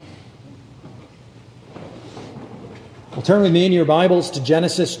Well, turn with me in your Bibles to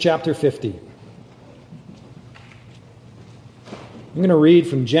Genesis chapter 50. I'm going to read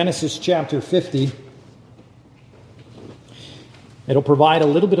from Genesis chapter 50. It'll provide a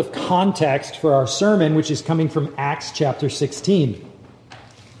little bit of context for our sermon, which is coming from Acts chapter 16.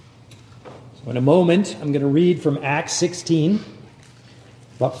 So in a moment, I'm going to read from Acts 16.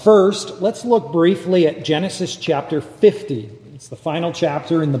 But first, let's look briefly at Genesis chapter 50. It's the final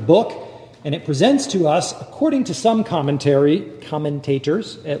chapter in the book, and it presents to us, according to some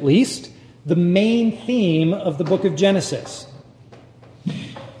commentators at least, the main theme of the book of Genesis.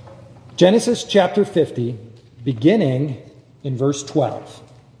 Genesis chapter 50, beginning in verse 12.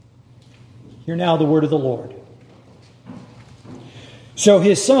 Hear now the word of the Lord. So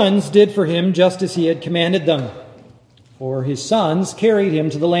his sons did for him just as he had commanded them. For his sons carried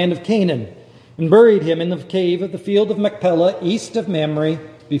him to the land of Canaan and buried him in the cave of the field of Machpelah, east of Mamre,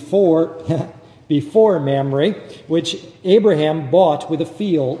 before Mamre, which Abraham bought with the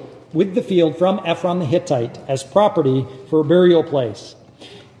field from Ephron the Hittite as property for a burial place.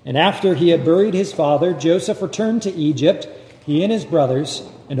 And after he had buried his father, Joseph returned to Egypt, he and his brothers,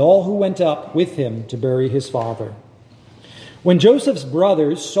 and all who went up with him to bury his father. When Joseph's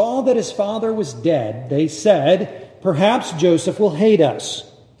brothers saw that his father was dead, they said, "Perhaps Joseph will hate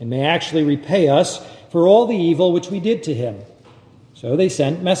us, and may actually repay us for all the evil which we did to him." So they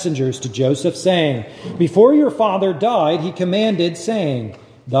sent messengers to Joseph, saying, "Before your father died, he commanded, saying,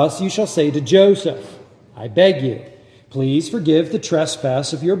 'Thus you shall say to Joseph, I beg you, please forgive the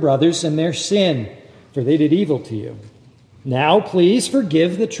trespass of your brothers and their sin, for they did evil to you. Now please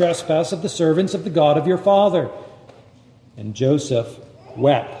forgive the trespass of the servants of the God of your father.' And Joseph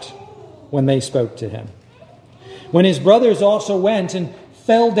wept when they spoke to him. When his brothers also went and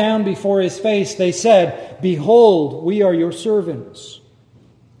fell down before his face, they said, 'Behold, we are your servants.'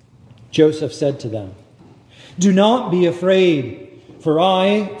 Joseph said to them, 'Do not be afraid, for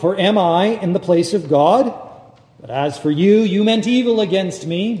am I in the place of God? But as for you, you meant evil against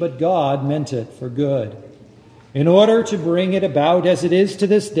me, but God meant it for good, in order to bring it about as it is to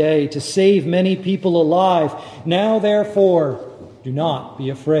this day, to save many people alive. Now, therefore, do not be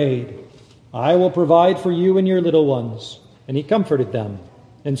afraid. I will provide for you and your little ones.' And he comforted them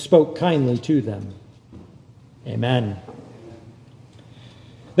and spoke kindly to them." Amen.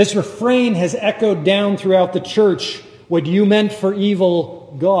 This refrain has echoed down throughout the church. What you meant for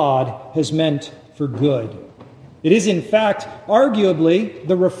evil, God has meant for good. It is, in fact, arguably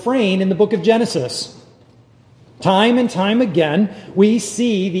the refrain in the book of Genesis. Time and time again, we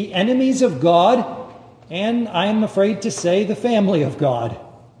see the enemies of God, and I'm afraid to say the family of God,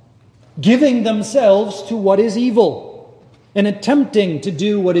 giving themselves to what is evil and attempting to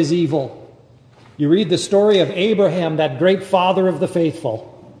do what is evil. You read the story of Abraham, that great father of the faithful,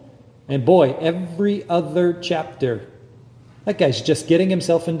 and boy, every other chapter, that guy's just getting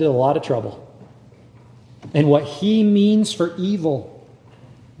himself into a lot of trouble. And what he means for evil,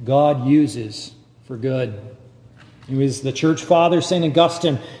 God uses for good. It was the church father, St.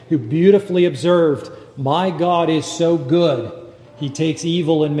 Augustine, who beautifully observed, "My God is so good, he takes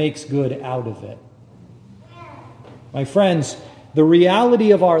evil and makes good out of it." My friends, the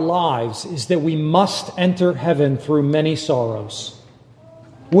reality of our lives is that we must enter heaven through many sorrows.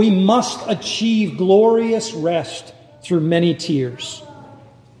 We must achieve glorious rest through many tears.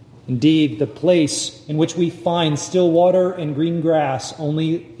 Indeed, the place in which we find still water and green grass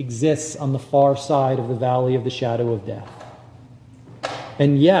only exists on the far side of the valley of the shadow of death.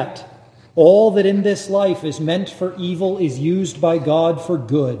 And yet, all that in this life is meant for evil is used by God for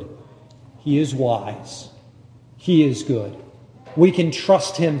good. He is wise. He is good. We can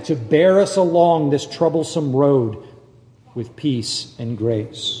trust him to bear us along this troublesome road with peace and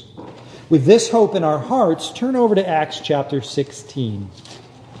grace. With this hope in our hearts, turn over to Acts chapter 16.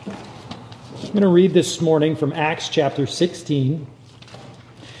 I'm going to read this morning from Acts chapter 16.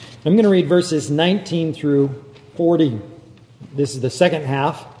 I'm going to read verses 19 through 40. This is the second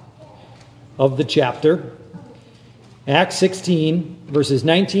half of the chapter. Acts 16, verses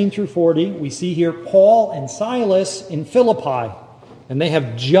 19 through 40. We see here Paul and Silas in Philippi, and they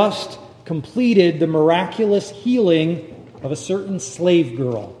have just completed the miraculous healing of a certain slave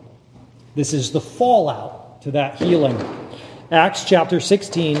girl. This is the fallout to that healing. Acts chapter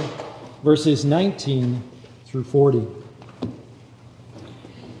 16, verses 19 through 40.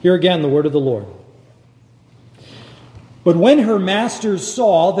 Here again, the word of the Lord. But when her masters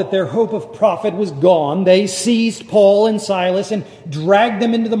saw that their hope of profit was gone, they seized Paul and Silas and dragged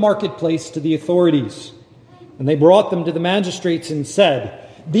them into the marketplace to the authorities. And they brought them to the magistrates and said,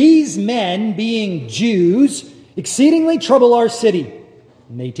 "These men, being Jews, exceedingly trouble our city,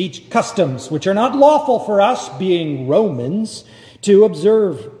 And they teach customs which are not lawful for us, being Romans, to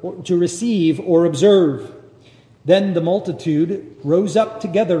receive or observe. Then the multitude rose up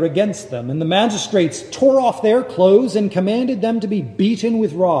together against them, and the magistrates tore off their clothes and commanded them to be beaten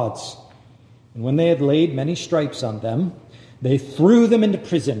with rods. And when they had laid many stripes on them, they threw them into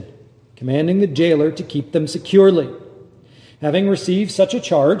prison, commanding the jailer to keep them securely. Having received such a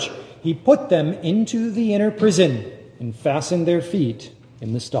charge, he put them into the inner prison and fastened their feet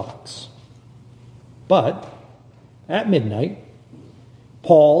in the stocks. But at midnight,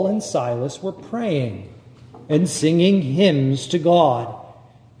 Paul and Silas were praying and singing hymns to God,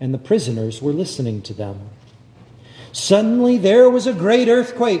 and the prisoners were listening to them. Suddenly there was a great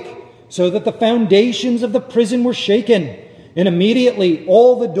earthquake, so that the foundations of the prison were shaken, and immediately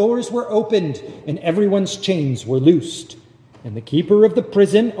all the doors were opened, and everyone's chains were loosed. And the keeper of the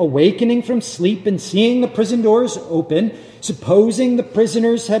prison, awakening from sleep and seeing the prison doors open, supposing the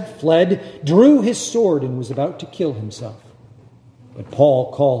prisoners had fled, drew his sword and was about to kill himself. But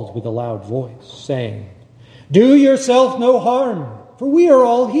Paul called with a loud voice, saying, "Do yourself no harm, for we are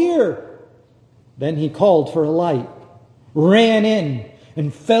all here." Then he called for a light, ran in,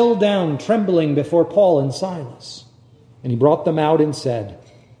 and fell down trembling before Paul and Silas. And he brought them out and said,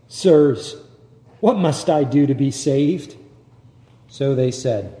 "Sirs, what must I do to be saved?" So they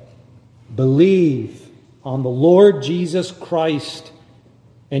said, "Believe on the Lord Jesus Christ,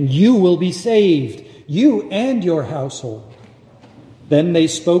 and you will be saved, you and your household." Then they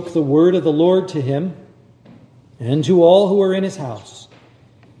spoke the word of the Lord to him and to all who were in his house.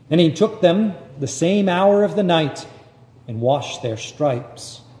 And he took them the same hour of the night and washed their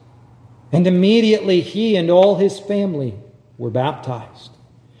stripes. And immediately he and all his family were baptized.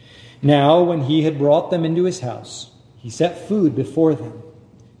 Now when he had brought them into his house, he set food before them,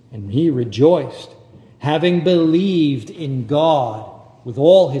 and he rejoiced, having believed in God with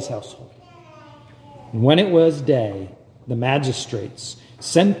all his household. And when it was day, the magistrates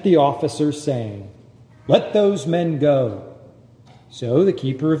sent the officers, saying, "Let those men go." So the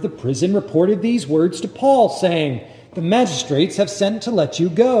keeper of the prison reported these words to Paul, saying, "The magistrates have sent to let you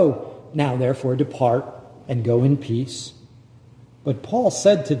go. Now therefore depart and go in peace." But Paul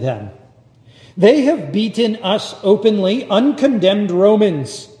said to them, "They have beaten us openly, uncondemned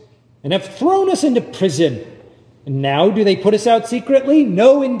Romans, and have thrown us into prison. And now do they put us out secretly?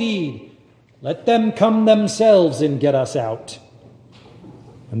 No, indeed. Let them come themselves and get us out."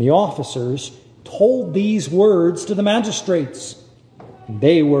 And the officers told these words to the magistrates. And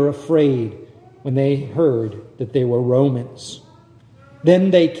they were afraid when they heard that they were Romans. Then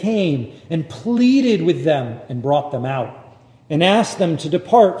they came and pleaded with them and brought them out, and asked them to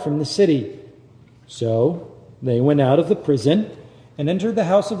depart from the city. So they went out of the prison and entered the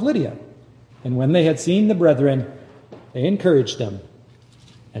house of Lydia. And when they had seen the brethren, they encouraged them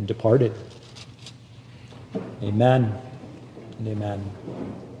and departed. Amen and amen.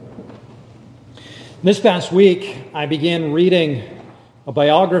 This past week, I began reading a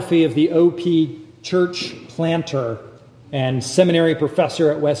biography of the O.P. church planter and seminary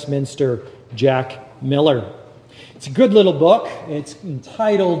professor at Westminster, Jack Miller. It's a good little book. It's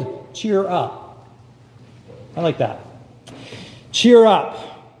entitled Cheer Up. I like that. Cheer Up.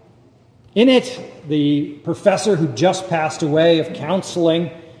 In it, the professor who just passed away of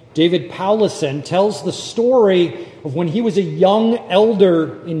counseling, David Powlison, tells the story of when he was a young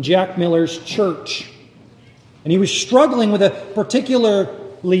elder in Jack Miller's church. And he was struggling with a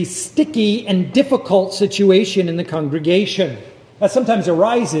particularly sticky and difficult situation in the congregation. That sometimes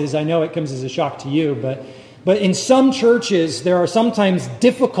arises. I know it comes as a shock to you, but in some churches, there are sometimes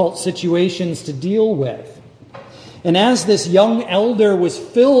difficult situations to deal with. And as this young elder was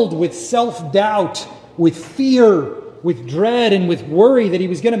filled with self-doubt, with fear, with dread, and with worry that he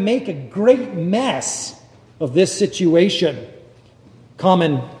was going to make a great mess of this situation,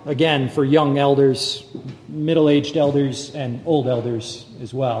 common, again, for young elders, middle-aged elders, and old elders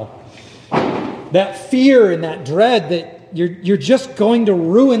as well. That fear and that dread that you're just going to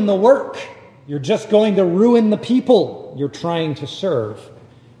ruin the work. You're just going to ruin the people you're trying to serve.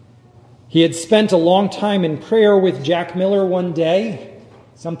 He had spent a long time in prayer with Jack Miller one day,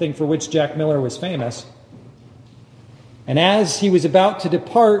 something for which Jack Miller was famous. And as he was about to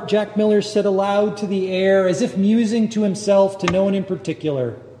depart, Jack Miller said aloud to the air, as if musing to himself, to no one in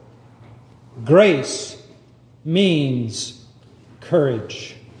particular, "Grace means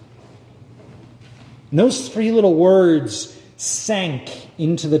courage." And those three little words sank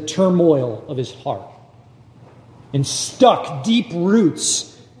into the turmoil of his heart and stuck deep roots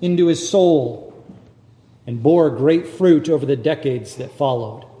into his soul and bore great fruit over the decades that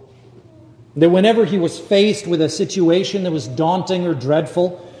followed. That whenever he was faced with a situation that was daunting or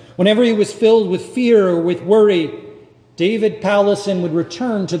dreadful, whenever he was filled with fear or with worry, David Powlison would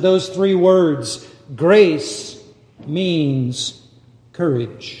return to those three words: grace means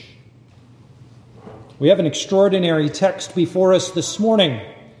courage. We have an extraordinary text before us this morning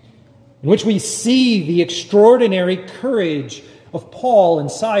in which we see the extraordinary courage of Paul and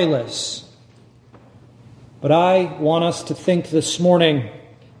Silas. But I want us to think this morning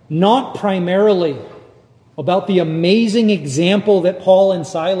not primarily about the amazing example that Paul and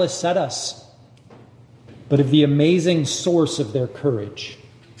Silas set us, but of the amazing source of their courage.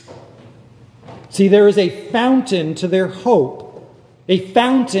 See, there is a fountain to their hope, a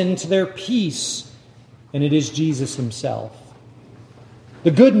fountain to their peace, and it is Jesus himself.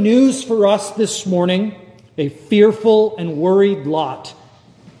 The good news for us this morning, a fearful and worried lot,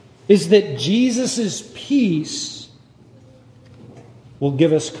 is that Jesus' peace will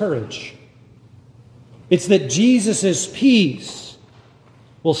give us courage. It's that Jesus' peace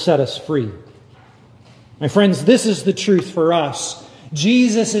will set us free. My friends, this is the truth for us.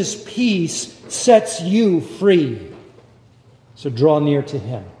 Jesus' peace sets you free. So draw near to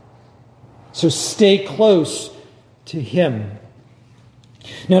him. So stay close to him.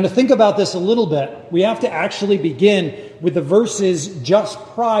 Now, to think about this a little bit, we have to actually begin with the verses just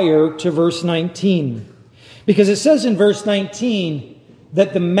prior to verse 19. Because it says in verse 19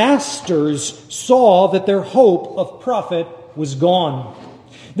 that the masters saw that their hope of profit was gone.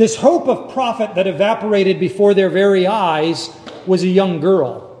 This hope of profit that evaporated before their very eyes was a young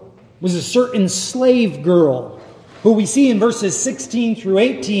girl, was a certain slave girl, who we see in verses 16 through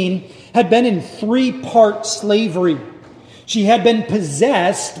 18 had been in three-part slavery. She had been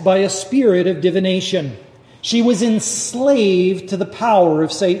possessed by a spirit of divination. She was enslaved to the power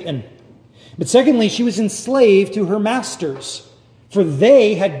of Satan. But secondly, she was enslaved to her masters, for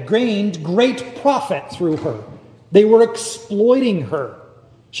they had gained great profit through her. They were exploiting her.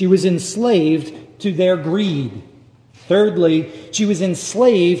 She was enslaved to their greed. Thirdly, she was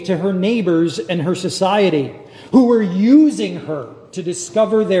enslaved to her neighbors and her society, who were using her to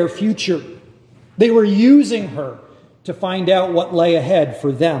discover their future. They were using her to find out what lay ahead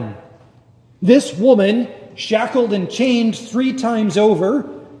for them. This woman, shackled and chained 3 times over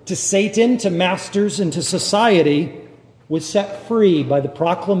to Satan, to masters, and to society, was set free by the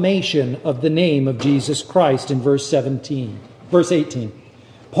proclamation of the name of Jesus Christ in verse 18.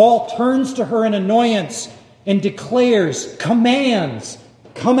 Paul turns to her in annoyance and declares, commands,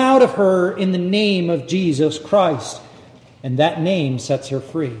 come out of her in the name of Jesus Christ. And that name sets her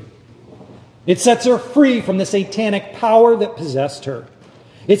free. It sets her free from the satanic power that possessed her.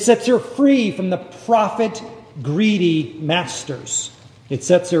 It sets her free from the profit-greedy masters. It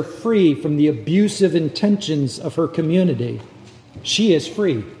sets her free from the abusive intentions of her community. She is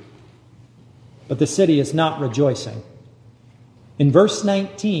free. But the city is not rejoicing. In verse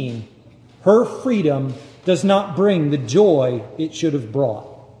 19, her freedom does not bring the joy it should have brought.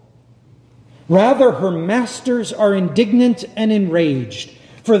 Rather, her masters are indignant and enraged,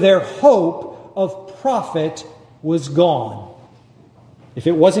 for their hope of profit was gone. If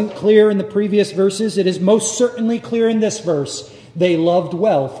it wasn't clear in the previous verses, it is most certainly clear in this verse. They loved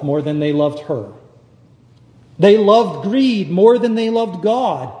wealth more than they loved her. They loved greed more than they loved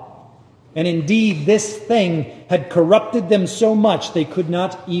God. And indeed, this thing had corrupted them so much they could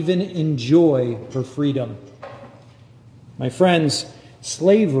not even enjoy her freedom. My friends,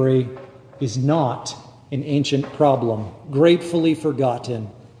 slavery is not an ancient problem, gratefully forgotten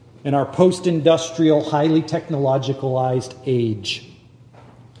in our post-industrial, highly technologicalized age.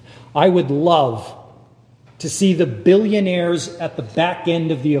 I would love to see the billionaires at the back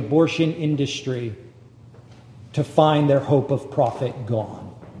end of the abortion industry to find their hope of profit gone.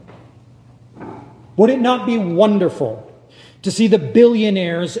 Would it not be wonderful to see the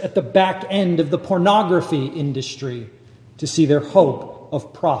billionaires at the back end of the pornography industry to see their hope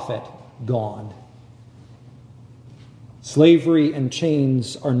of profit gone? Slavery and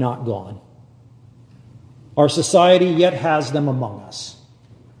chains are not gone. Our society yet has them among us.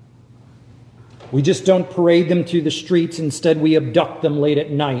 We just don't parade them through the streets. Instead, we abduct them late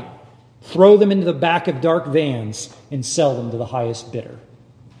at night, throw them into the back of dark vans, and sell them to the highest bidder.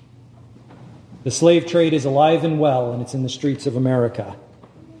 The slave trade is alive and well, and it's in the streets of America.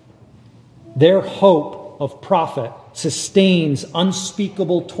 Their hope of profit sustains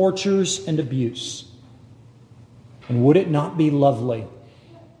unspeakable tortures and abuse. And would it not be lovely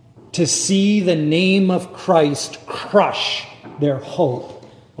to see the name of Christ crush their hope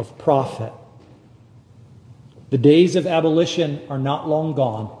of profit? The days of abolition are not long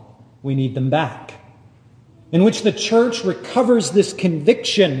gone. We need them back. In which the church recovers this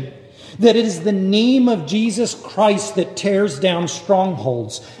conviction that it is the name of Jesus Christ that tears down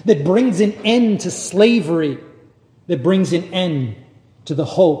strongholds, that brings an end to slavery, that brings an end to the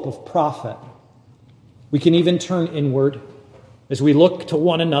hope of profit. We can even turn inward as we look to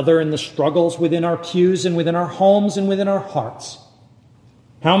one another in the struggles within our pews and within our homes and within our hearts.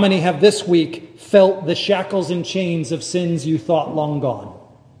 How many have this week felt the shackles and chains of sins you thought long gone?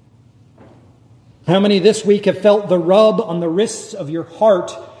 How many this week have felt the rub on the wrists of your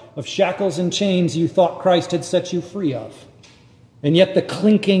heart of shackles and chains you thought Christ had set you free of? And yet the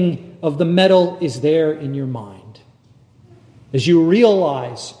clinking of the metal is there in your mind as you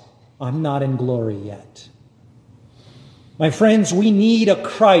realize, I'm not in glory yet. My friends, we need a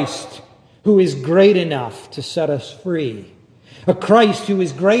Christ who is great enough to set us free. A Christ who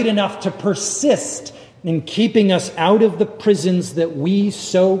is great enough to persist in keeping us out of the prisons that we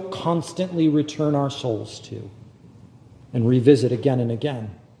so constantly return our souls to and revisit again and again.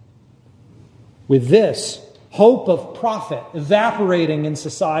 With this hope of profit evaporating in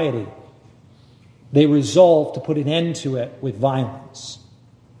society, they resolve to put an end to it with violence.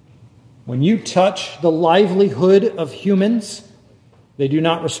 When you touch the livelihood of humans, they do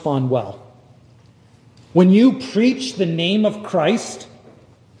not respond well. When you preach the name of Christ,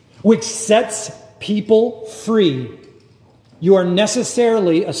 which sets people free, you are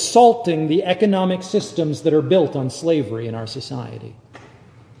necessarily assaulting the economic systems that are built on slavery in our society.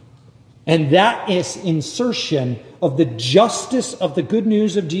 And that is insertion of the justice of the good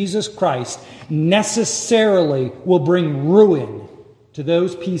news of Jesus Christ necessarily will bring ruin to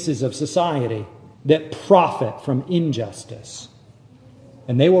those pieces of society that profit from injustice.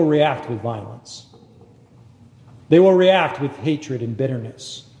 And they will react with violence. They will react with hatred and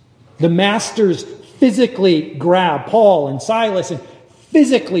bitterness. The masters physically grab Paul and Silas and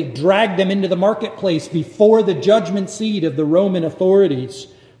physically drag them into the marketplace before the judgment seat of the Roman authorities.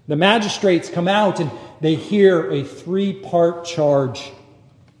 The magistrates come out and they hear a 3-part charge.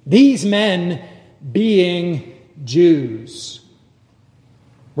 These men being Jews.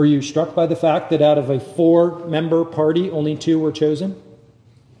 Were you struck by the fact that out of a 4-member party, only 2 were chosen?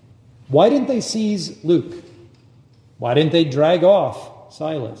 Why didn't they seize Luke? Why didn't they drag off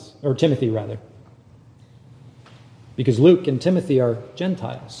Silas, or Timothy rather? Because Luke and Timothy are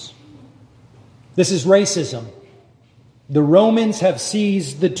Gentiles. This is racism. The Romans have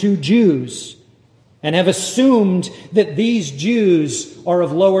seized the 2 Jews and have assumed that these Jews are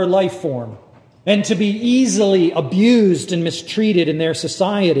of lower life form and to be easily abused and mistreated in their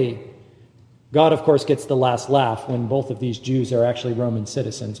society. God, of course, gets the last laugh when both of these Jews are actually Roman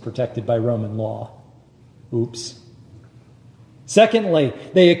citizens protected by Roman law. Oops. Secondly,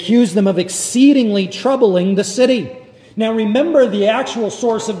 they accuse them of exceedingly troubling the city. Now remember the actual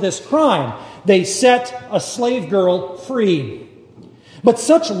source of this crime. They set a slave girl free. But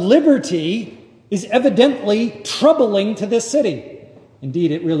such liberty is evidently troubling to this city.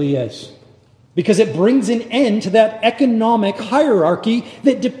 Indeed, it really is. Because it brings an end to that economic hierarchy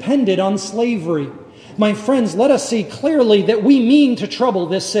that depended on slavery. My friends, let us see clearly that we mean to trouble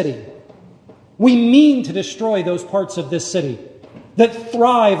this city. We mean to destroy those parts of this city that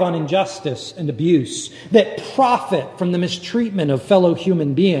thrive on injustice and abuse, that profit from the mistreatment of fellow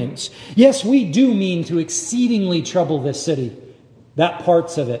human beings. Yes, we do mean to exceedingly trouble this city, that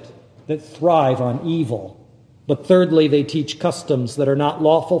parts of it that thrive on evil. But thirdly, they teach customs that are not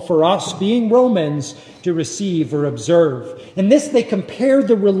lawful for us, being Romans, to receive or observe. In this, they compare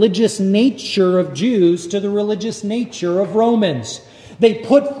the religious nature of Jews to the religious nature of Romans. They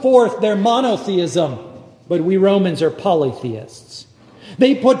put forth their monotheism, but we Romans are polytheists.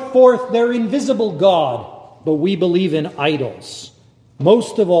 They put forth their invisible God, but we believe in idols.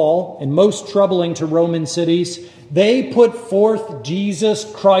 Most of all, and most troubling to Roman cities, they put forth Jesus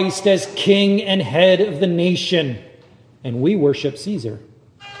Christ as king and head of the nation, and we worship Caesar.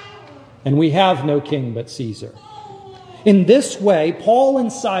 And we have no king but Caesar. In this way, Paul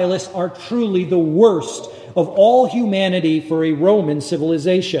and Silas are truly the worst of all humanity for a Roman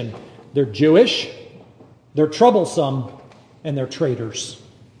civilization. They're Jewish, they're troublesome, and they're traitors.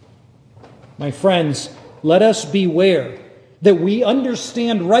 My friends, let us beware that we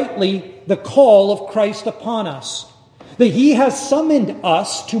understand rightly the call of Christ upon us, that he has summoned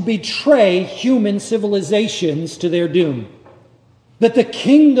us to betray human civilizations to their doom, that the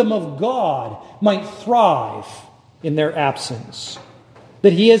kingdom of God might thrive in their absence,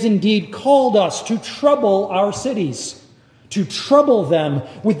 that he has indeed called us to trouble our cities, to trouble them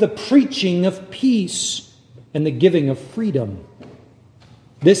with the preaching of peace and the giving of freedom.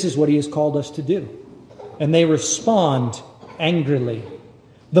 This is what he has called us to do. And they respond angrily.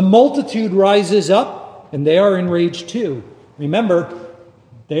 The multitude rises up, and they are enraged too. Remember,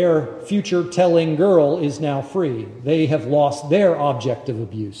 Their future-telling girl is now free. They have lost their object of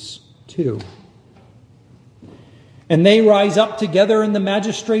abuse, too. And they rise up together and the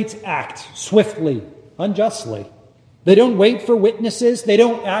magistrates act swiftly, unjustly. They don't wait for witnesses. They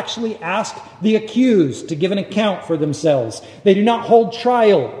don't actually ask the accused to give an account for themselves. They do not hold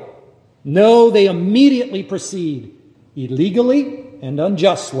trial. No, they immediately proceed, illegally and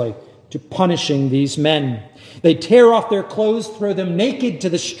unjustly, to punishing these men. They tear off their clothes, throw them naked to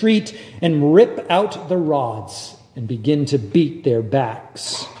the street, and rip out the rods and begin to beat their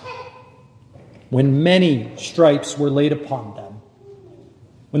backs. When many stripes were laid upon them,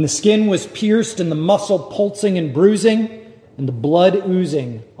 when the skin was pierced and the muscle pulsing and bruising, and the blood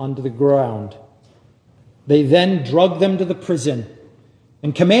oozing onto the ground, they then dragged them to the prison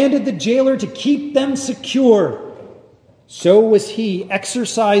and commanded the jailer to keep them secure. So was he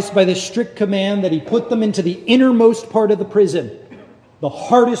exercised by the strict command that he put them into the innermost part of the prison, the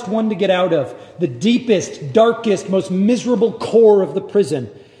hardest one to get out of, the deepest, darkest, most miserable core of the prison.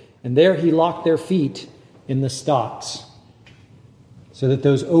 And there he locked their feet in the stocks, so that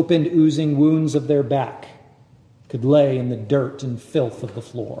those opened, oozing wounds of their back could lay in the dirt and filth of the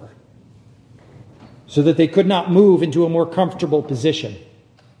floor, so that they could not move into a more comfortable position,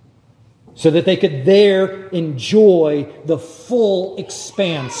 so that they could there enjoy the full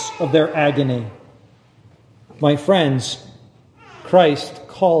expanse of their agony. My friends, Christ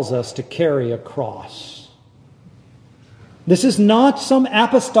calls us to carry a cross. This is not some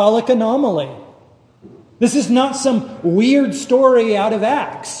apostolic anomaly. This is not some weird story out of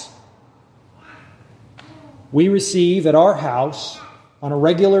Acts. We receive at our house on a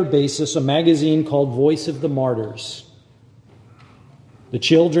regular basis a magazine called Voice of the Martyrs. The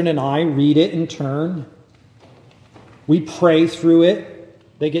children and I read it in turn. We pray through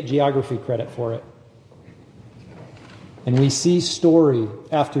it. They get geography credit for it. And we see story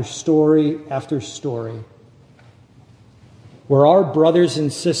after story after story where our brothers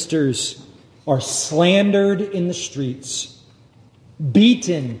and sisters are slandered in the streets,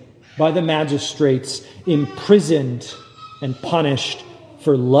 beaten by the magistrates, imprisoned and punished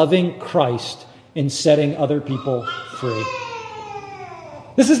for loving Christ and setting other people free.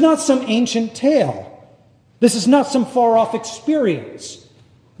 This is not some ancient tale. This is not some far-off experience.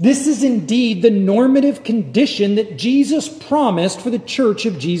 This is indeed the normative condition that Jesus promised for the church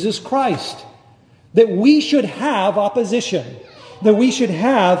of Jesus Christ. That we should have opposition. That we should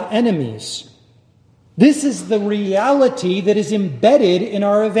have enemies. This is the reality that is embedded in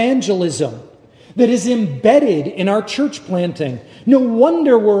our evangelism. That is embedded in our church planting. No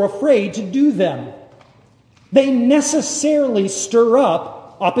wonder we're afraid to do them. They necessarily stir up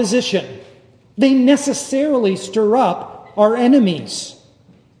opposition. They necessarily stir up our enemies.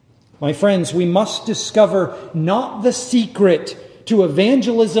 My friends, we must discover not the secret to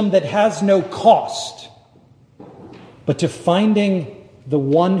evangelism that has no cost, but to finding the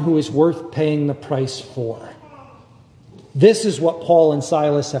one who is worth paying the price for. This is what Paul and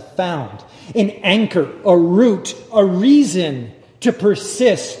Silas have found: an anchor, a root, a reason to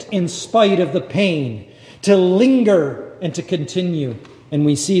persist in spite of the pain, to linger and to continue. And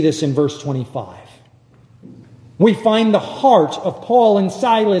we see this in verse 25. We find the heart of Paul and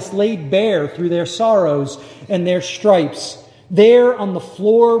Silas laid bare through their sorrows and their stripes. There on the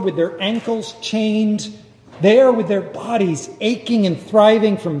floor with their ankles chained, there with their bodies aching and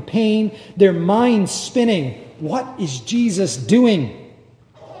thriving from pain, their minds spinning. What is Jesus doing?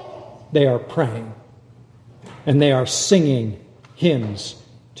 They are praying and they are singing hymns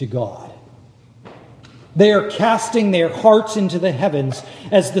to God. They are casting their hearts into the heavens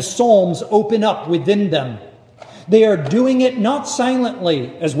as the psalms open up within them. They are doing it not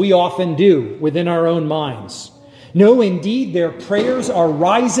silently, as we often do within our own minds. No, indeed, their prayers are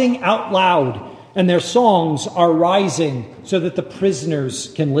rising out loud, and their songs are rising so that the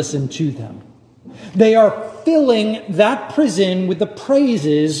prisoners can listen to them. They are filling that prison with the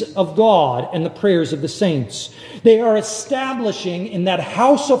praises of God and the prayers of the saints. They are establishing in that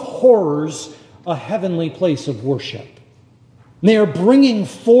house of horrors a heavenly place of worship. They are bringing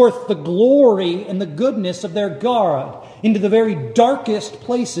forth the glory and the goodness of their God into the very darkest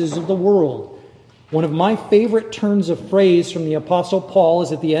places of the world. One of my favorite turns of phrase from the Apostle Paul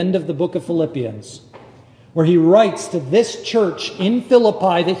is at the end of the book of Philippians, where he writes to this church in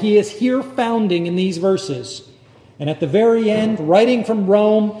Philippi that he is here founding in these verses. And at the very end, writing from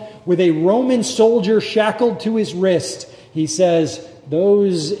Rome, with a Roman soldier shackled to his wrist, he says,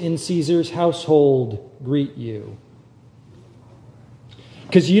 "Those in Caesar's household greet you."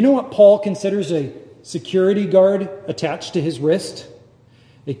 Because you know what Paul considers a security guard attached to his wrist?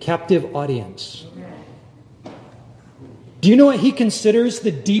 A captive audience. Do you know what he considers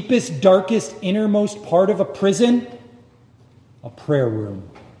the deepest, darkest, innermost part of a prison? A prayer room.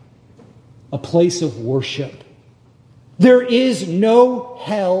 A place of worship. There is no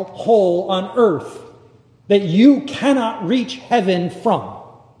hell hole on earth that you cannot reach heaven from.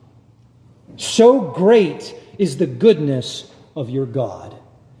 So great is the goodness of your God.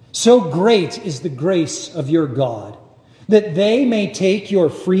 So great is the grace of your God, that they may take your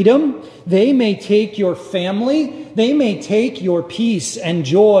freedom, they may take your family, they may take your peace and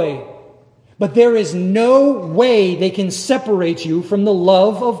joy. But there is no way they can separate you from the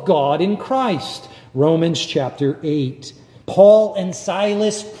love of God in Christ. Romans chapter 8. Paul and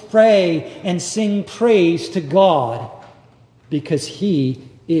Silas pray and sing praise to God because He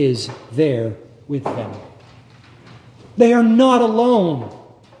is there with them. They are not alone.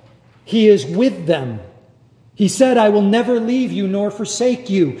 He is with them. He said, I will never leave you nor forsake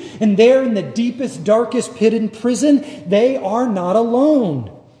you. And there in the deepest, darkest pit in prison, they are not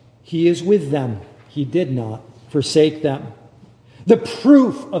alone. He is with them. He did not forsake them. The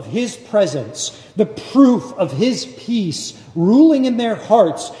proof of His presence, the proof of His peace ruling in their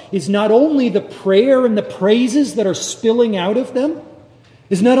hearts is not only the prayer and the praises that are spilling out of them,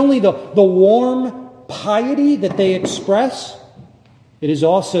 is not only the warm piety that they express, it is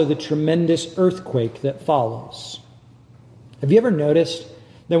also the tremendous earthquake that follows. Have you ever noticed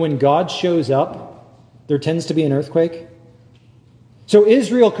that when God shows up, there tends to be an earthquake? So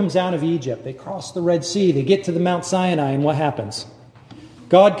Israel comes out of Egypt. They cross the Red Sea. They get to the Mount Sinai, and what happens?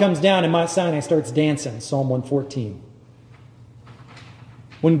 God comes down, and Mount Sinai starts dancing, Psalm 114.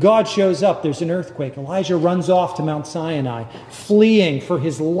 When God shows up, there's an earthquake. Elijah runs off to Mount Sinai, fleeing for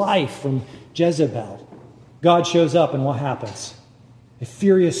his life from Jezebel. God shows up, and what happens? A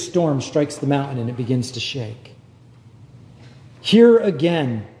furious storm strikes the mountain and it begins to shake. Here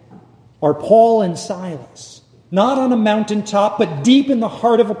again are Paul and Silas, not on a mountaintop, but deep in the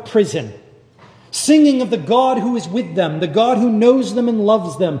heart of a prison, singing of the God who is with them, the God who knows them and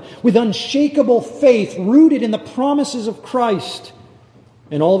loves them, with unshakable faith rooted in the promises of Christ.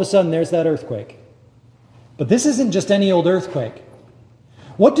 And all of a sudden there's that earthquake. But this isn't just any old earthquake.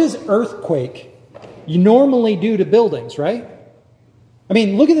 What does earthquake normally do to buildings, right? I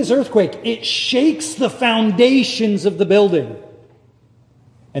mean, look at this earthquake. It shakes the foundations of the building.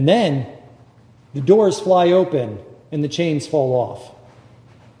 And then the doors fly open and the chains fall off.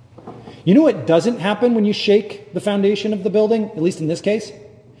 You know what doesn't happen when you shake the foundation of the building, at least in this case?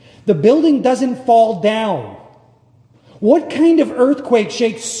 The building doesn't fall down. What kind of earthquake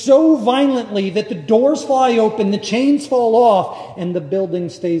shakes so violently that the doors fly open, the chains fall off, and the building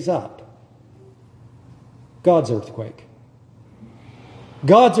stays up? God's earthquake.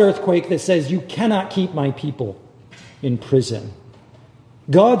 God's earthquake that says, you cannot keep my people in prison.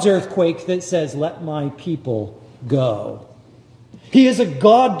 God's earthquake that says, let my people go. He is a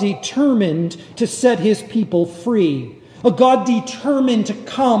God determined to set His people free. A God determined to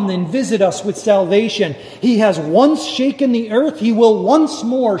come and visit us with salvation. He has once shaken the earth. He will once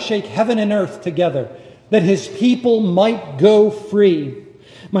more shake heaven and earth together, that His people might go free.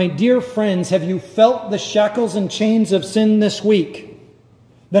 My dear friends, have you felt the shackles and chains of sin this week?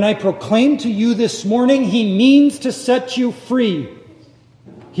 Then I proclaim to you this morning, He means to set you free.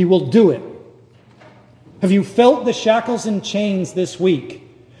 He will do it. Have you felt the shackles and chains this week,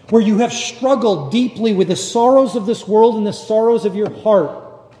 where you have struggled deeply with the sorrows of this world and the sorrows of your heart?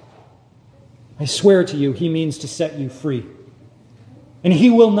 I swear to you, He means to set you free. And He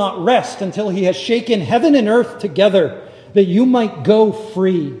will not rest until He has shaken heaven and earth together, that you might go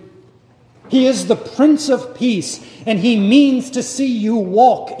free. He is the Prince of Peace, and He means to see you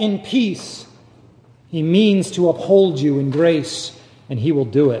walk in peace. He means to uphold you in grace, and He will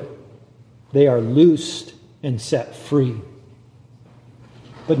do it. They are loosed and set free.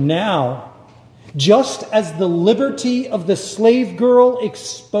 But now, just as the liberty of the slave girl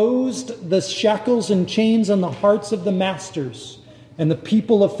exposed the shackles and chains on the hearts of the masters and the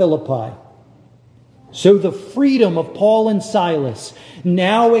people of Philippi, so the freedom of Paul and Silas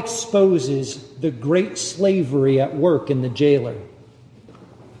now exposes the great slavery at work in the jailer.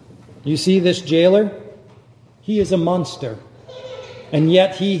 You see this jailer? He is a monster, and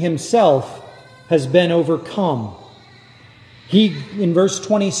yet he himself has been overcome. He, in verse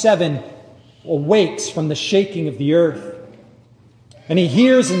 27, awakes from the shaking of the earth, and he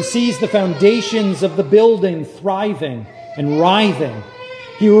hears and sees the foundations of the building thriving and writhing.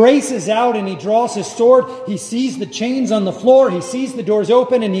 He races out and he draws his sword. He sees the chains on the floor. He sees the doors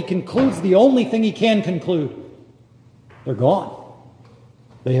open, and he concludes the only thing he can conclude. They're gone.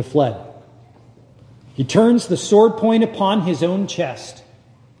 They have fled. He turns the sword point upon his own chest.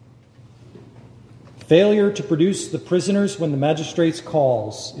 Failure to produce the prisoners when the magistrates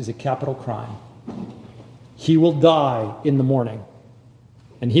calls is a capital crime. He will die in the morning.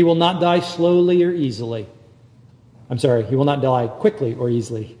 And he will not die slowly or easily. He will not die quickly or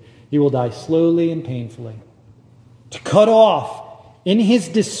easily. He will die slowly and painfully. To cut off in his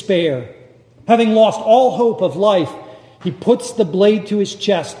despair, having lost all hope of life, he puts the blade to his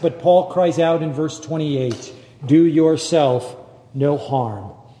chest, but Paul cries out in verse 28, "Do yourself no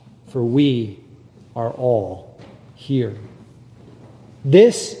harm, for we are all here."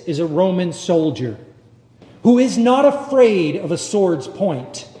 This is a Roman soldier who is not afraid of a sword's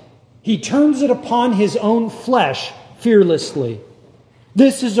point. He turns it upon his own flesh fearlessly.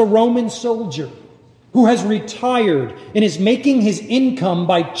 This is a Roman soldier who has retired and is making his income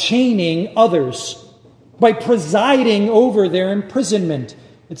by chaining others, by presiding over their imprisonment.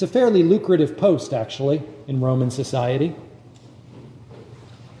 It's a fairly lucrative post, actually, in Roman society.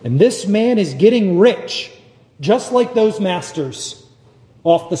 And this man is getting rich, just like those masters,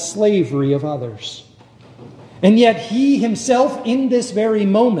 off the slavery of others. And yet he himself, in this very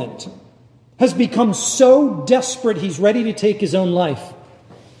moment, has become so desperate he's ready to take his own life,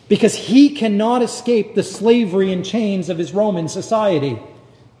 because he cannot escape the slavery and chains of his Roman society.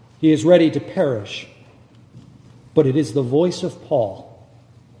 He is ready to perish. But it is the voice of Paul,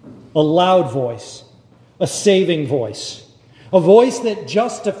 a loud voice, a saving voice, a voice that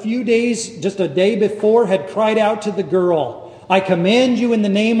just a day before had cried out to the girl, "I command you in the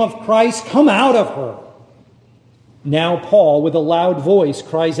name of Christ, come out of her." Now Paul, with a loud voice,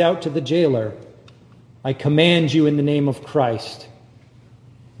 cries out to the jailer, "I command you in the name of Christ,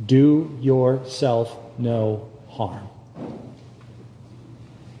 do yourself no harm."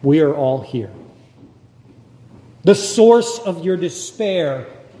 We are all here. The source of your despair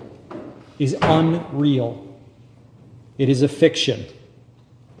is unreal. It is a fiction.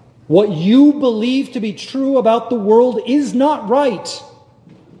 What you believe to be true about the world is not right.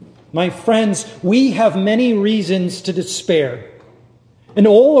 My friends, we have many reasons to despair. And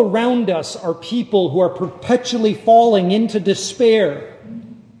all around us are people who are perpetually falling into despair.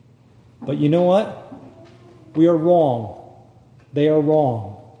 But you know what? We are wrong. They are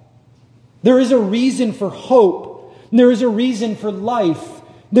wrong. There is a reason for hope. There is a reason for life.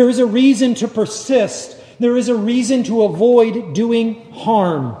 There is a reason to persist. There is a reason to avoid doing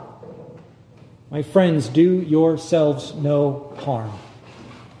harm. My friends, do yourselves no harm.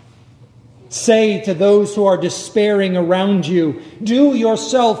 Say to those who are despairing around you, do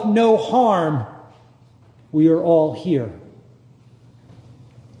yourself no harm. We are all here.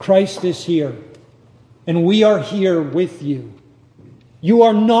 Christ is here, and we are here with you. You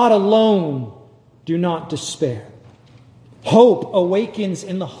are not alone. Do not despair. Hope awakens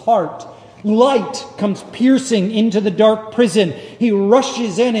in the heart. Light comes piercing into the dark prison. He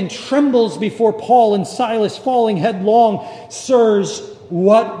rushes in and trembles before Paul and Silas, falling headlong. "Sirs,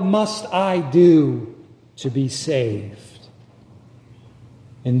 what must I do to be saved?"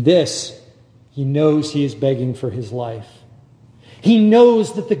 In this, he knows he is begging for his life. He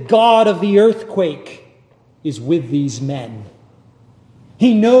knows that the God of the earthquake is with these men.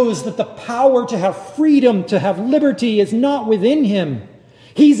 He knows that the power to have freedom, to have liberty, is not within him.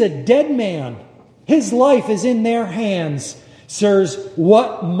 He's a dead man. His life is in their hands. "Sirs,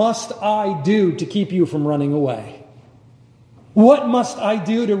 what must I do to keep you from running away? What must I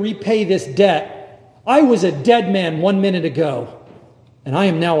do to repay this debt? I was a dead man 1 minute ago, and I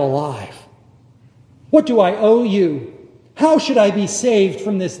am now alive. What do I owe you? How should I be saved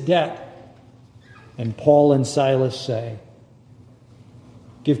from this debt?" And Paul and Silas say,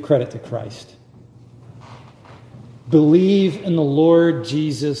 give credit to Christ. Believe in the Lord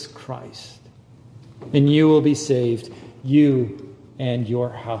Jesus Christ, and you will be saved, you and your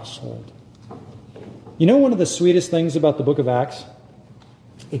household. You know one of the sweetest things about the book of Acts?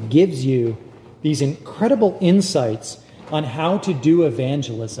 It gives you these incredible insights on how to do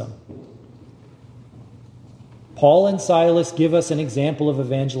evangelism. Paul and Silas give us an example of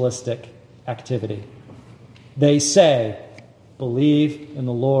evangelistic activity. They say, believe in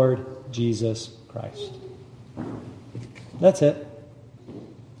the Lord Jesus Christ. That's it.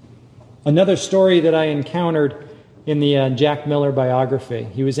 Another story that I encountered in the Jack Miller biography.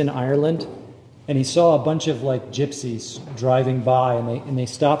 He was in Ireland, and he saw a bunch of gypsies driving by, and they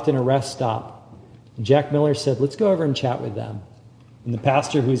stopped in a rest stop. And Jack Miller said, "Let's go over and chat with them." And the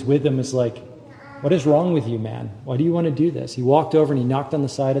pastor who's with them was like, "What is wrong with you, man? Why do you want to do this?" He walked over and he knocked on the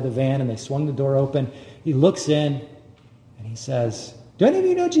side of the van, and they swung the door open. He looks in and he says, "Do any of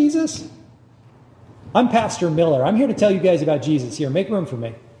you know Jesus? I'm Pastor Miller. I'm here to tell you guys about Jesus. Here, make room for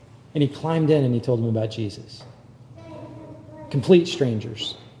me." And he climbed in and he told them about Jesus. Complete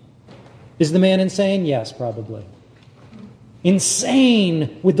strangers. Is the man insane? Yes, probably.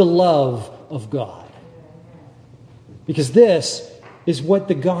 Insane with the love of God. Because this is what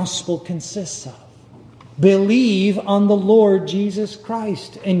the gospel consists of. Believe on the Lord Jesus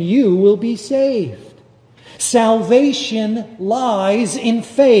Christ, and you will be saved. Salvation lies in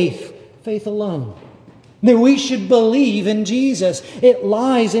faith, faith alone. That we should believe in Jesus. It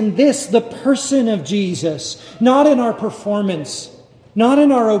lies in this, the person of Jesus, not in our performance, not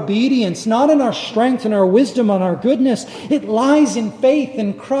in our obedience, not in our strength and our wisdom and our goodness. It lies in faith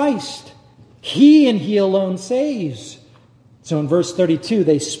in Christ. He and He alone saves. So in verse 32,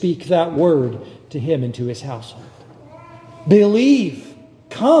 they speak that word to him and to his household. Believe.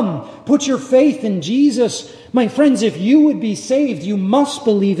 Come. Put your faith in Jesus. My friends, if you would be saved, you must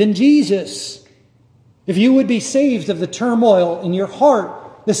believe in Jesus. If you would be saved of the turmoil in your heart,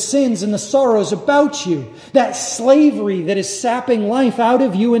 the sins and the sorrows about you, that slavery that is sapping life out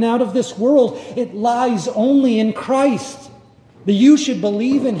of you and out of this world, it lies only in Christ. That you should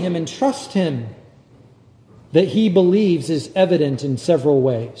believe in Him and trust Him. That He believes is evident in several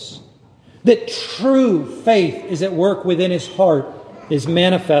ways. That true faith is at work within his heart is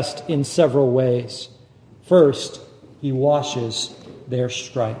manifest in several ways. First, He washes their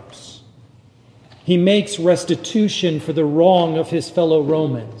stripes. He makes restitution for the wrong of his fellow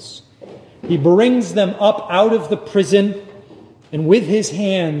Romans. He brings them up out of the prison, and with his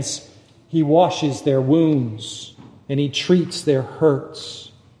hands he washes their wounds, and he treats their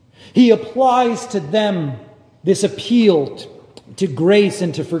hurts. He applies to them this appeal to grace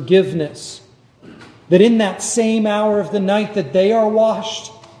and to forgiveness, that in that same hour of the night that they are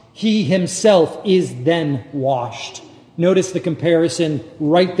washed, he himself is then washed. Notice the comparison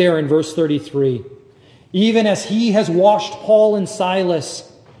right there in verse 33. Even as he has washed Paul and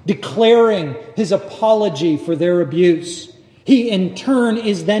Silas, declaring his apology for their abuse, he in turn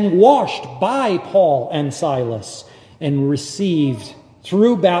is then washed by Paul and Silas and received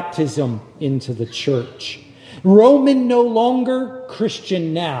through baptism into the church. Roman no longer,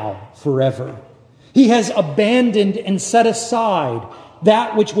 Christian now, forever. He has abandoned and set aside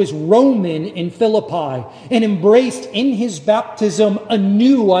that which was Roman in Philippi and embraced in his baptism a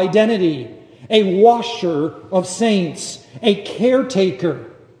new identity, a washer of saints, a caretaker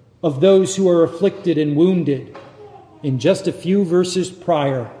of those who are afflicted and wounded. In just a few verses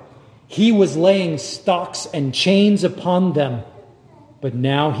prior, he was laying stocks and chains upon them, but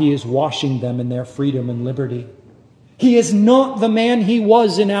now he is washing them in their freedom and liberty. He is not the man he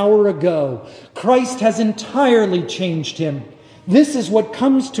was an hour ago. Christ has entirely changed him. This is what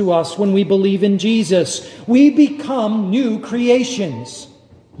comes to us when we believe in Jesus. We become new creations,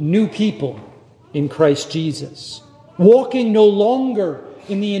 new people in Christ Jesus, walking no longer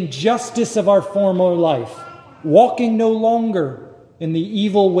in the injustice of our former life, walking no longer in the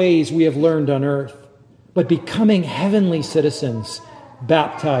evil ways we have learned on earth, but becoming heavenly citizens,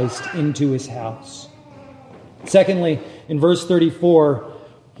 baptized into his house. Secondly, in verse 34,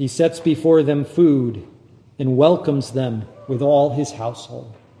 he sets before them food and welcomes them with all his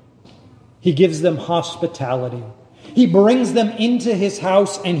household. He gives them hospitality. He brings them into his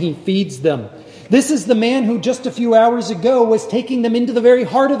house and he feeds them. This is the man who just a few hours ago was taking them into the very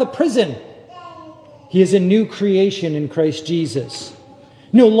heart of the prison. He is a new creation in Christ Jesus.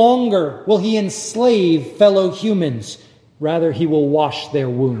 No longer will he enslave fellow humans. Rather, he will wash their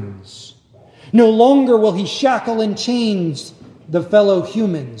wounds. No longer will he shackle and chains the fellow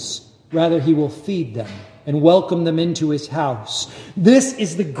humans. Rather, he will feed them and welcome them into his house. This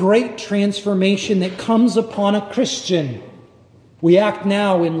is the great transformation that comes upon a Christian. We act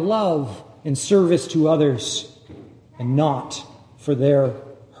now in love and service to others and not for their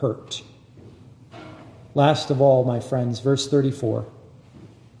hurt. Last of all, my friends, verse 34.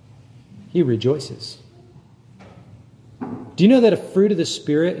 He rejoices. Do you know that a fruit of the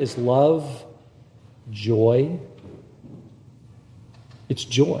Spirit is love, joy? It's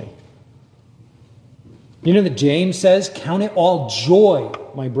joy. You know that James says, count it all joy,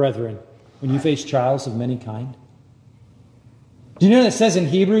 my brethren, when you face trials of many kind. Do you know that it says in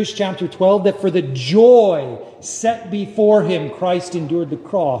Hebrews chapter 12 that for the joy set before him, Christ endured the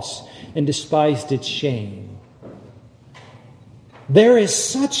cross and despised its shame? There is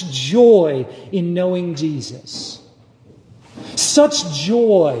such joy in knowing Jesus. Such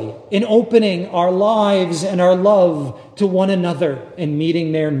joy in opening our lives and our love to one another and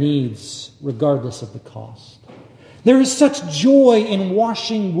meeting their needs, regardless of the cost. There is such joy in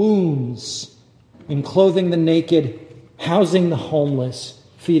washing wounds, in clothing the naked, housing the homeless,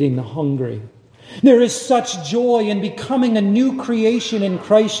 feeding the hungry. There is such joy in becoming a new creation in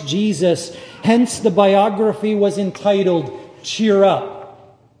Christ Jesus. Hence the biography was entitled, Cheer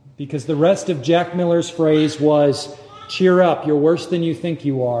Up, because the rest of Jack Miller's phrase was, cheer up, you're worse than you think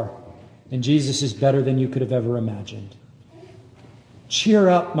you are, and Jesus is better than you could have ever imagined. Cheer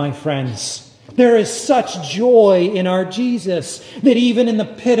up, my friends. There is such joy in our Jesus that even in the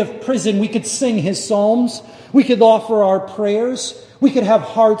pit of prison we could sing his psalms, we could offer our prayers, we could have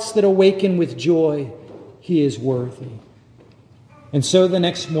hearts that awaken with joy. He is worthy. And so the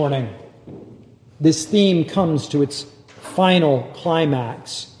next morning, this theme comes to its final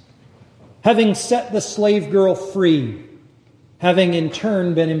climax. Having set the slave girl free, having in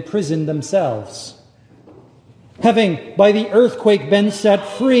turn been imprisoned themselves, having by the earthquake been set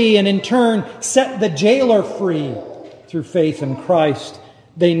free and in turn set the jailer free through faith in Christ,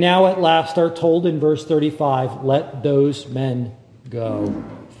 they now at last are told in verse 35, let those men go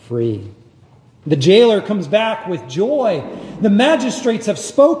free. The jailer comes back with joy. The magistrates have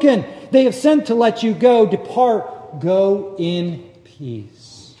spoken. They have sent to let you go. Depart, go in peace.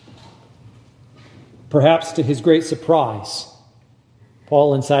 Perhaps to his great surprise,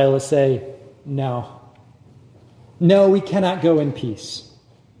 Paul and Silas say, no, we cannot go in peace.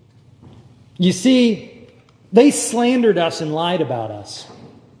 You see, they slandered us and lied about us.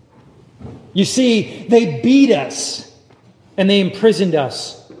 You see, they beat us and they imprisoned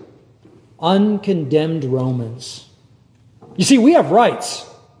us. Uncondemned Romans. You see, we have rights.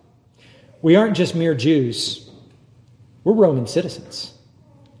 We aren't just mere Jews. We're Roman citizens.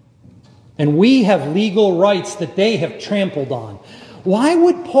 And we have legal rights that they have trampled on. Why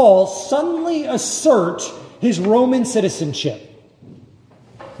would Paul suddenly assert his Roman citizenship?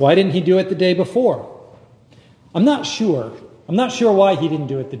 Why didn't he do it the day before? I'm not sure. I'm not sure why he didn't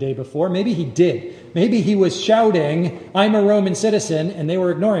do it the day before. Maybe he did. Maybe he was shouting, I'm a Roman citizen, and they were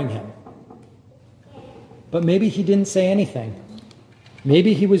ignoring him. But maybe he didn't say anything.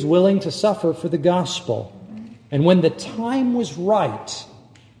 Maybe he was willing to suffer for the gospel. And when the time was right,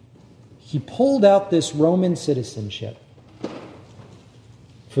 he pulled out this Roman citizenship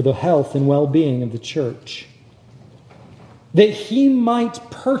for the health and well-being of the church, that he might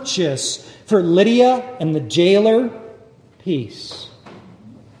purchase for Lydia and the jailer peace.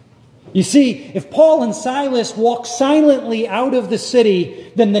 You see, if Paul and Silas walk silently out of the city,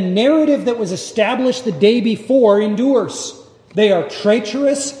 then the narrative that was established the day before endures. They are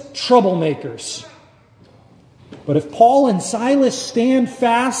treacherous troublemakers. But if Paul and Silas stand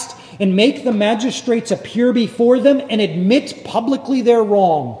fast and make the magistrates appear before them and admit publicly their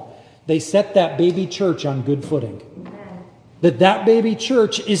wrong, they set that baby church on good footing. That baby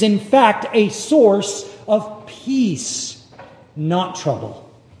church is in fact a source of peace, not trouble.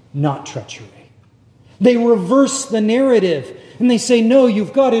 Not treachery. They reverse the narrative and they say, no,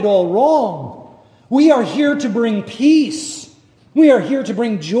 you've got it all wrong. We are here to bring peace. We are here to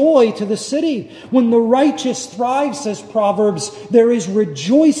bring joy to the city. When the righteous thrive, says Proverbs, there is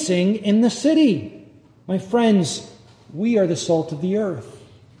rejoicing in the city. My friends, we are the salt of the earth,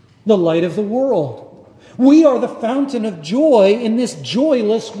 the light of the world. We are the fountain of joy in this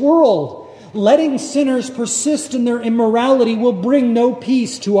joyless world. Letting sinners persist in their immorality will bring no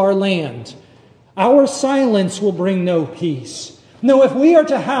peace to our land. Our silence will bring no peace. No, if we are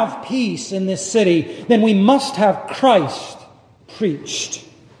to have peace in this city, then we must have Christ preached,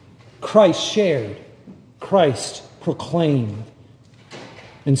 Christ shared, Christ proclaimed.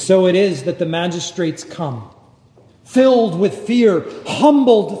 And so it is that the magistrates come, filled with fear,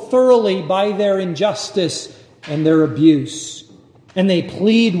 humbled thoroughly by their injustice and their abuse. And they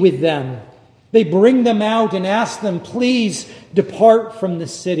plead with them. They bring them out and ask them, please depart from the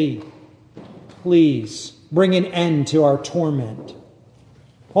city. Please bring an end to our torment.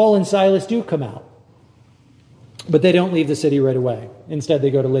 Paul and Silas do come out. But they don't leave the city right away. Instead,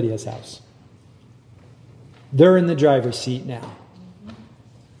 they go to Lydia's house. They're in the driver's seat now.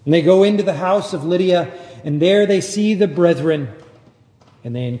 And they go into the house of Lydia, and there they see the brethren,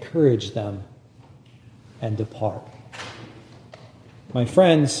 and they encourage them and depart. My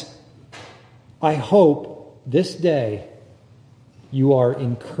friends, I hope this day you are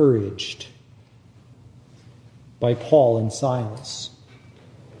encouraged by Paul and Silas.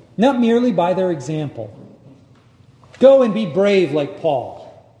 Not merely by their example. Go and be brave like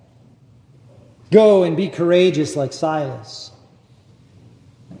Paul. Go and be courageous like Silas.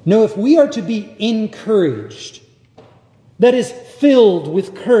 No, if we are to be encouraged, that is filled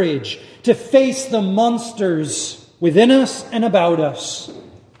with courage to face the monsters within us and about us,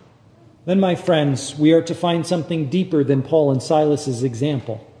 then, my friends, we are to find something deeper than Paul and Silas's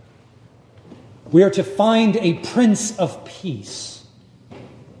example. We are to find a Prince of Peace,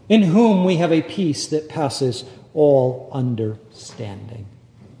 in whom we have a peace that passes all understanding.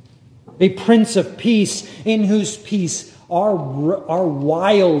 A Prince of Peace, in whose peace our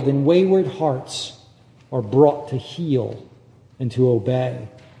wild and wayward hearts are brought to heel and to obey.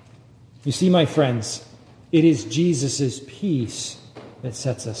 You see, my friends, it is Jesus' peace that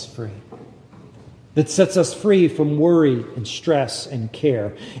sets us free. That sets us free from worry and stress and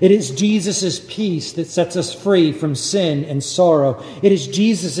care. It is Jesus' peace that sets us free from sin and sorrow. It is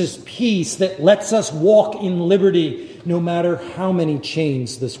Jesus' peace that lets us walk in liberty no matter how many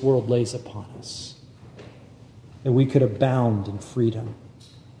chains this world lays upon us. That we could abound in freedom.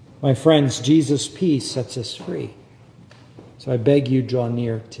 My friends, Jesus' peace sets us free. So I beg you, draw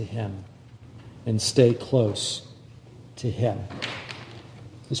near to him and stay close to him.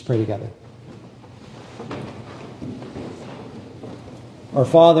 Let's pray together. Our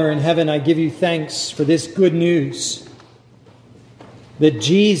Father in heaven, I give you thanks for this good news that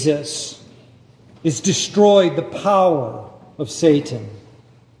Jesus has destroyed the power of Satan.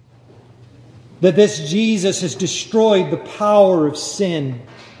 That this Jesus has destroyed the power of sin.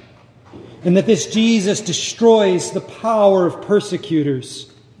 And that this Jesus destroys the power of persecutors.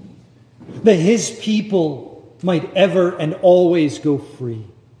 That his people might ever and always go free.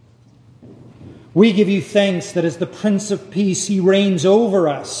 We give you thanks that as the Prince of Peace, he reigns over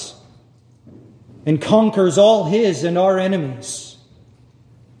us and conquers all his and our enemies.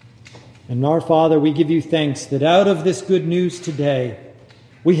 And our Father, we give you thanks that out of this good news today,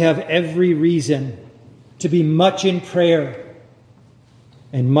 we have every reason to be much in prayer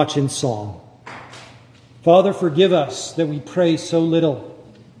and much in song. Father, forgive us that we pray so little.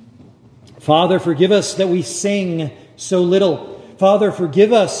 Father, forgive us that we sing so little. Father,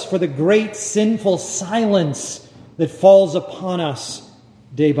 forgive us for the great sinful silence that falls upon us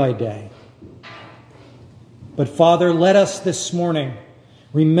day by day. But Father, let us this morning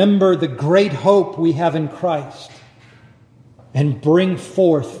remember the great hope we have in Christ and bring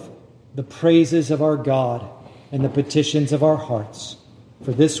forth the praises of our God and the petitions of our hearts.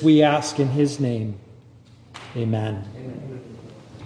 For this we ask in his name. Amen. Amen.